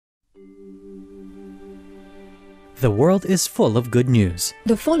The world is full of good news.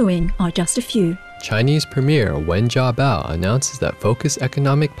 The following are just a few. Chinese Premier Wen Jiabao announces that focused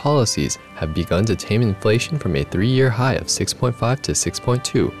economic policies have begun to tame inflation from a 3-year high of 6.5 to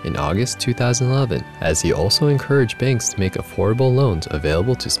 6.2 in August 2011, as he also encouraged banks to make affordable loans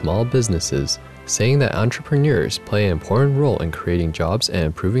available to small businesses, saying that entrepreneurs play an important role in creating jobs and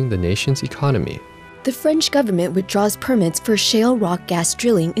improving the nation's economy. The French government withdraws permits for shale rock gas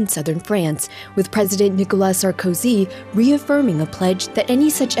drilling in southern France, with President Nicolas Sarkozy reaffirming a pledge that any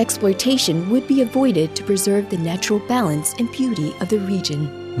such exploitation would be avoided to preserve the natural balance and beauty of the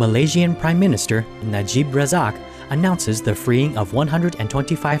region. Malaysian Prime Minister Najib Razak announces the freeing of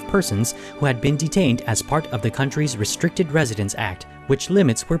 125 persons who had been detained as part of the country's Restricted Residence Act, which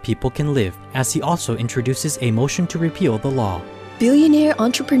limits where people can live, as he also introduces a motion to repeal the law. Billionaire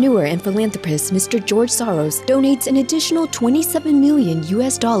entrepreneur and philanthropist Mr. George Soros donates an additional $27 million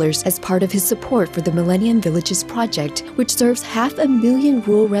as part of his support for the Millennium Villages project, which serves 500,000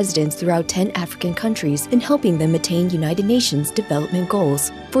 rural residents throughout 10 African countries in helping them attain United Nations development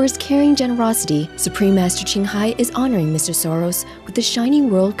goals. For his caring generosity, Supreme Master Ching Hai is honoring Mr. Soros with the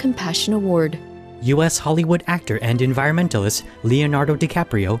Shining World Compassion Award. U.S. Hollywood actor and environmentalist Leonardo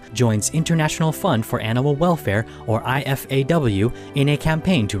DiCaprio joins International Fund for Animal Welfare, or IFAW, in a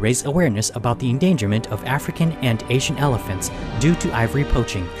campaign to raise awareness about the endangerment of African and Asian elephants due to ivory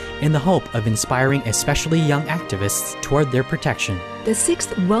poaching, in the hope of inspiring especially young activists toward their protection. The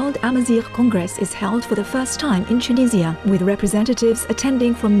 6th World Amazigh Congress is held for the first time in Tunisia, with representatives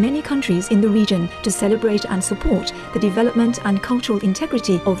attending from many countries in the region to celebrate and support the development and cultural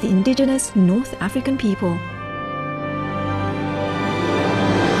integrity of the indigenous North African people.